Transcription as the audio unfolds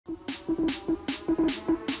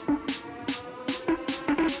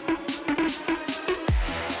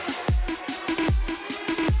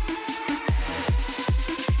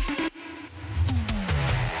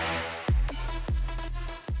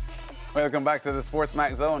Welcome back to the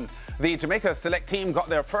SportsMax Zone. The Jamaica select team got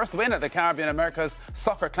their first win at the Caribbean Americas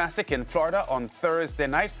Soccer Classic in Florida on Thursday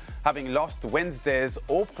night, having lost Wednesday's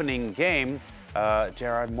opening game.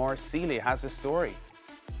 Gerard Morseely has the story.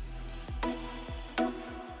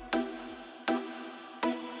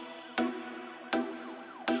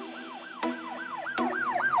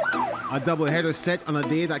 A doubleheader set on a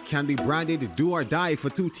day that can be branded do or die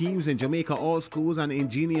for two teams in Jamaica All Schools and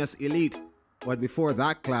Ingenious Elite. But before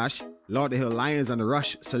that clash, Lauderhill Lions and the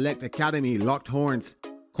Rush Select Academy locked horns.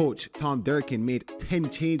 Coach Tom Durkin made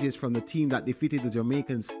 10 changes from the team that defeated the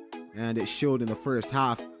Jamaicans, and it showed in the first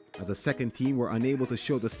half, as the second team were unable to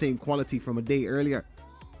show the same quality from a day earlier.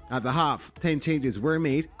 At the half, 10 changes were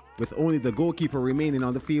made, with only the goalkeeper remaining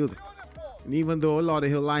on the field. And even though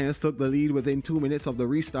Lauderhill Lions took the lead within 2 minutes of the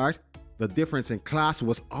restart, the difference in class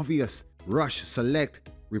was obvious. Rush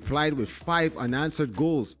Select replied with 5 unanswered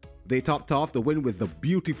goals. They topped off the win with the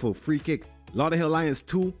beautiful free kick. Lauderhill Lions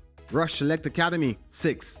 2, Rush Select Academy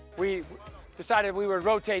 6. We decided we would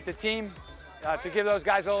rotate the team to give those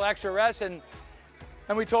guys a little extra rest, and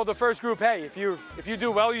we told the first group, hey, if you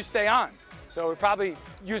do well, you stay on. So we probably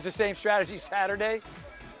use the same strategy Saturday,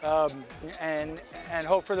 and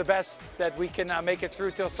hope for the best that we can make it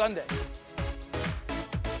through till Sunday.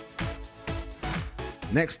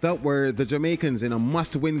 Next up were the Jamaicans in a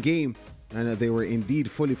must-win game, and they were indeed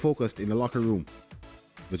fully focused in the locker room.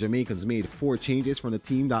 The Jamaicans made 4 changes from the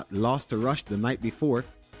team that lost to Rush the night before,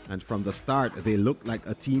 and from the start they looked like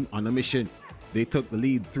a team on a mission. They took the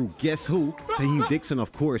lead through guess who? Tahim Dixon,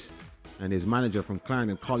 of course, and his manager from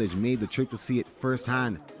Clarendon College made the trip to see it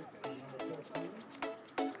firsthand.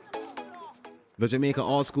 The Jamaica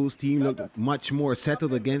All Schools team looked much more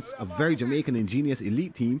settled against a very Jamaican Ingenious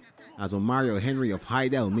Elite team, as Omario Henry of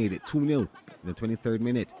Hydel made it 2-0 in the 23rd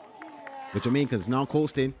minute. The Jamaicans now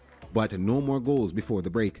coasting, but no more goals before the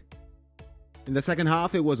break. In the second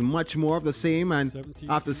half, it was much more of the same, and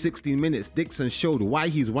after 16 minutes, Dixon showed why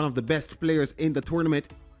he's one of the best players in the tournament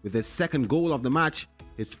with his second goal of the match,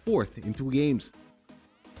 his 4th in 2 games.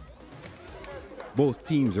 Both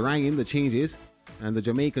teams rang in the changes, and the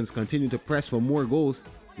Jamaicans continued to press for more goals,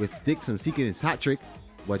 with Dixon seeking his hat-trick,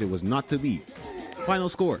 but it was not to be. Final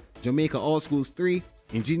score, Jamaica All Schools 3,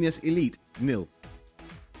 Ingenious Elite 0.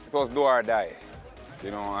 It was do or die,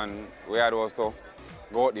 and we had was to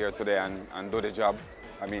go out there today and do the job.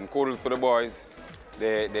 I mean, kudos to the boys.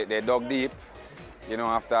 They dug deep,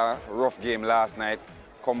 after a rough game last night.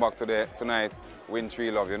 Come back tonight, win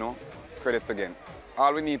 3-0, Credit again.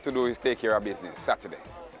 All we need to do is take care of business Saturday,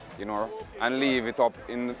 and leave it up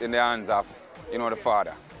in the hands of, the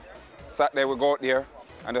Father. Saturday we go out there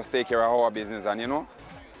and just take care of our business, and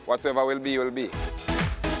whatsoever will be, will be.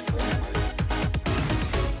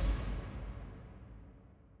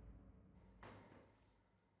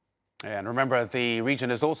 And remember, the region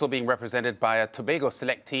is also being represented by a Tobago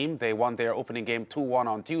select team. They won their opening game 2-1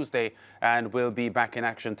 on Tuesday and will be back in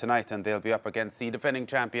action tonight, and they'll be up against the defending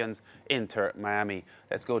champions, Inter Miami.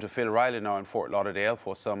 Let's go to Phil Riley now in Fort Lauderdale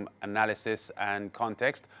for some analysis and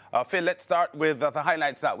context. Phil, let's start with the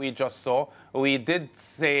highlights that we just saw. We did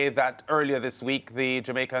say that earlier this week the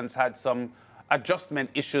Jamaicans had some adjustment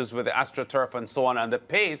issues with the AstroTurf and so on, and the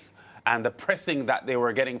pace and the pressing that they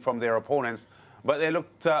were getting from their opponents. But they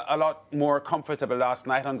looked a lot more comfortable last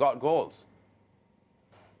night and got goals.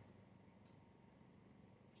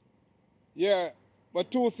 Yeah, but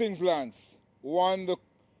 2 things, Lance. One,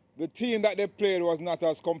 the team that they played was not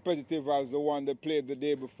as competitive as the one they played the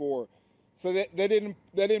day before. So they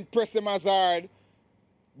didn't press them as hard,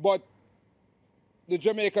 but the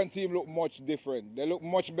Jamaican team looked much different. They look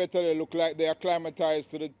much better. They look like they acclimatized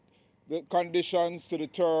to the conditions, to the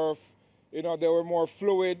turf. They were more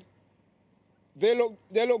fluid. They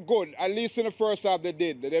look good, at least in the first half they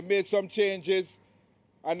did. They made some changes,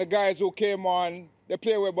 and the guys who came on, they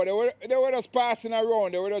played well, but they were just passing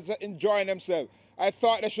around. They were just enjoying themselves. I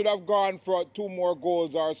thought they should have gone for 2 more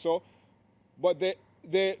goals or so, but they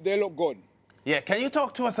look good. Yeah, can you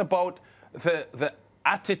talk to us about the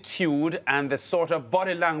attitude and the sort of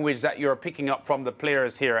body language that you're picking up from the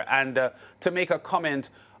players here, and to make a comment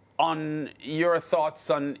on your thoughts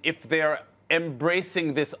on if they're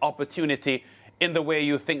embracing this opportunity in the way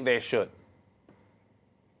you think they should?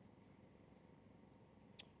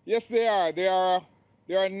 Yes, they are. They are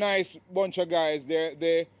a nice bunch of guys.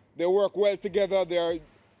 They work well together. They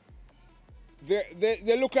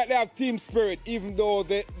look like they have team spirit, even though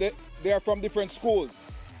they are from different schools.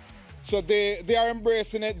 So they are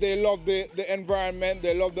embracing it. They love the environment.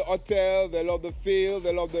 They love the hotel. They love the field.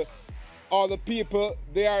 They love all the people.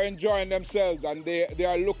 They are enjoying themselves, and they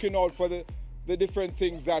are looking out for the different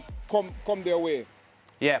things that come their way.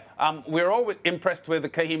 Yeah, we're all impressed with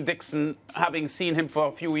Kaheem Dixon, having seen him for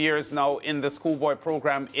a few years now in the schoolboy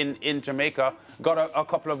program in Jamaica. Got a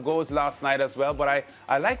couple of goals last night as well, but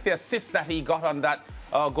I like the assist that he got on that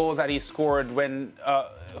goal that he scored when,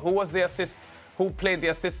 who was the assist, who played the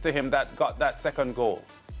assist to him that got that second goal?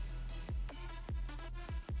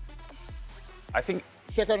 I think...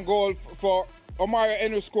 Second goal for Omari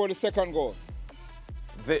Henry scored the second goal.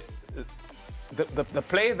 The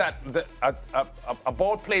play that a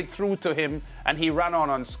ball played through to him and he ran on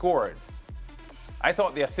and scored. I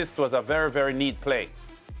thought the assist was a very, very neat play.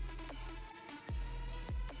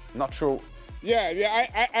 Not sure.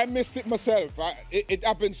 Yeah, I missed it myself. It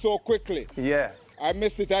happened so quickly. Yeah. I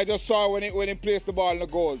missed it. I just saw when he placed the ball in the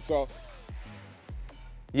goal. So.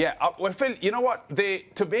 Yeah, well, Phil, you know what? The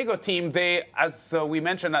Tobago team, they, as we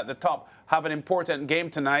mentioned at the top, have an important game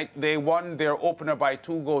tonight. They won their opener by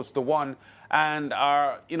 2-1 and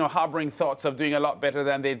are, you know, harboring thoughts of doing a lot better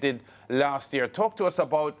than they did last year. Talk to us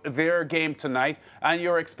about their game tonight and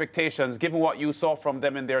your expectations, given what you saw from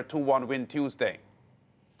them in their 2-1 win Tuesday.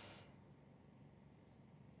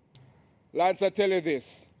 Lance, I tell you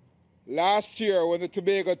this. Last year, when the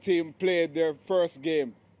Tobago team played their first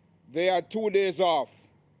game, they had 2 days off,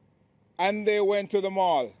 and they went to the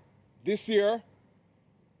mall. This year,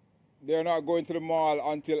 they're not going to the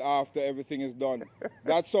mall until after everything is done.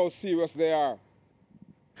 That's how serious they are.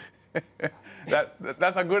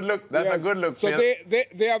 That's a good look. That's a good look, So Phil.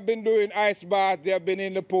 they have been doing ice bath. They have been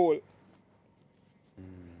in the pool.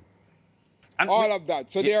 And all of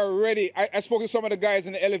that. So they are ready. I spoke to some of the guys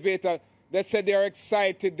in the elevator. They said they are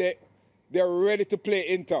excited. They're ready to play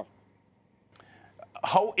Inter.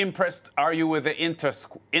 How impressed are you with the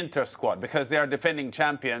Inter squad? Because they are defending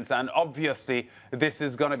champions, and obviously this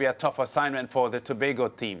is going to be a tough assignment for the Tobago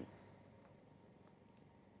team.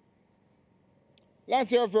 Lance,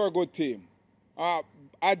 they're a very good team. I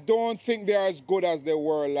don't think they're as good as they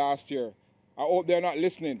were last year. I hope they're not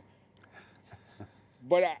listening.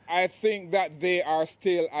 But I think that they are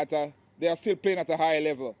still playing at a high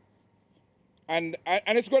level. And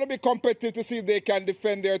it's going to be competitive to see if they can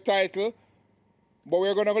defend their title. But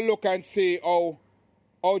we're going to look and see how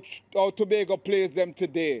Tobago plays them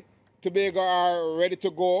today. Tobago are ready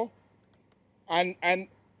to go. And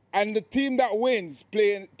the team that wins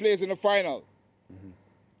plays in the final.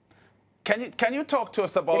 Mm-hmm. Can you talk to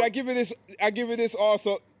us about... But I give you this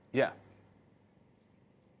also. Yeah.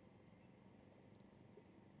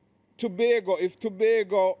 If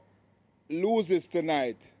Tobago loses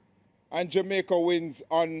tonight and Jamaica wins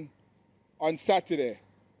on Saturday,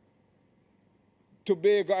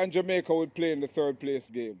 Tobago and Jamaica will play in the third place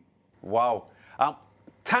game. Wow.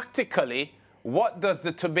 Tactically, what does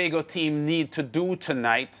the Tobago team need to do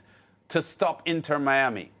tonight to stop Inter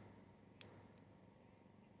Miami?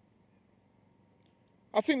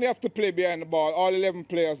 I think they have to play behind the ball. All 11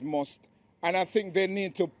 players must. And I think they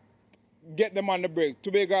need to get them on the break.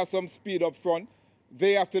 Tobago has some speed up front.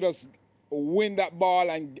 They have to just win that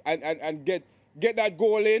ball and get that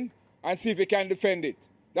goal in and see if they can defend it.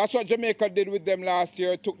 That's what Jamaica did with them last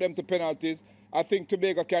year, took them to penalties. I think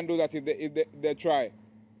Tobago can do that if they try.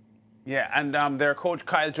 Yeah, and their coach,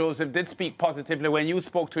 Kyle Joseph, did speak positively when you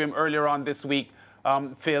spoke to him earlier on this week,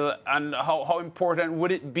 Phil, and how important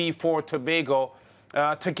would it be for Tobago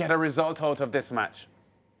to get a result out of this match?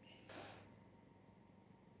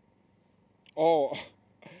 Oh,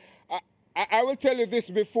 I will tell you this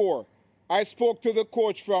before. I spoke to the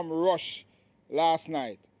coach from Rush last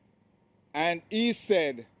night, and he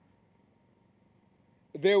said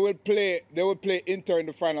they will play Inter in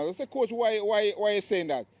the final. I said, Coach, why are you saying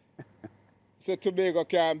that? He said Tobago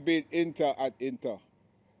can't beat Inter at Inter.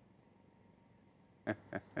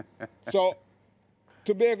 So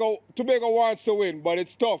Tobago wants to win, but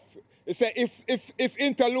it's tough. He said if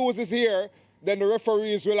Inter loses here, then the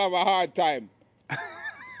referees will have a hard time.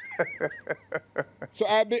 So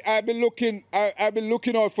I'll be looking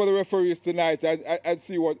out for the referees tonight and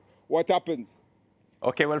see what happens.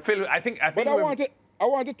 Okay, well, Phil, I think. But I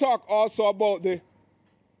want to talk also about the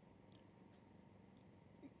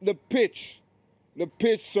pitch,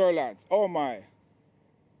 Sir Lance. Oh my!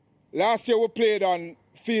 Last year we played on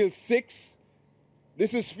field 6.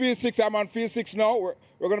 This is field 6. I'm on field 6 now. We're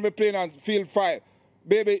going to be playing on field 5.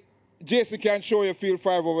 Baby, Jason can show you field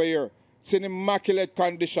 5 over here. It's in immaculate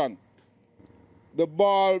condition. The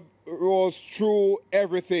ball rolls through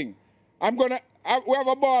everything. We have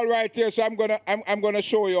a ball right here, so I'm gonna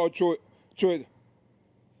show you how through it.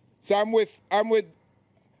 So I'm with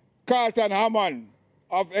Carlton Hammond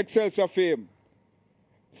of Excelsior fame.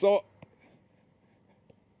 So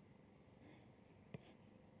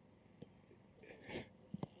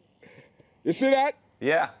you see that?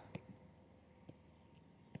 Yeah.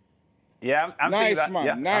 Yeah, I'm seeing Nice, that. man.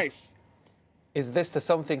 Yeah. Nice. Is this the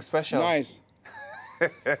something special? Nice.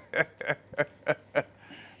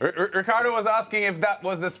 Ricardo was asking if that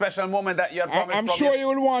was the special moment that you had promised. I'm sure you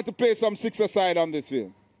will want to play some six-a-side on this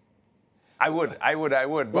field. I would. But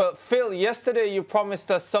Well, Phil, yesterday you promised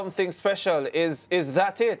us something special. Is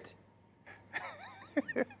that it?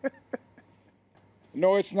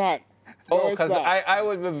 No, it's not. Oh, No, it's because not. I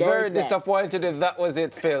would be very it's not. disappointed if that was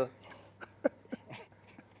it, Phil.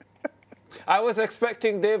 I was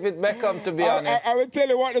expecting David Beckham, to be honest. I will tell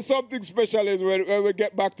you what the something special is when we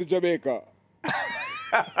get back to Jamaica.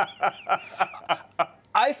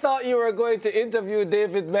 I thought you were going to interview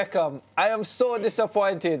David Beckham. I am so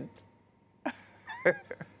disappointed.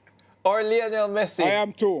 Or Lionel Messi. I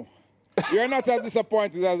am too. You're not as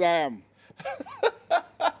disappointed as I am.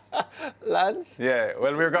 Lance? yeah,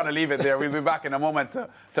 well, we're going to leave it there. We'll be back in a moment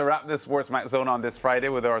to wrap this SportsMax zone on this Friday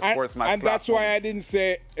with our SportsMax And that's platform. why I didn't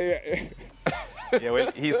say... Yeah,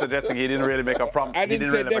 well, he's suggesting he didn't really make a promise. I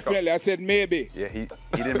didn't say definitely. I said maybe. Yeah, he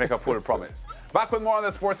didn't make a full promise. Back with more on the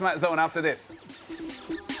SportsMax zone after this.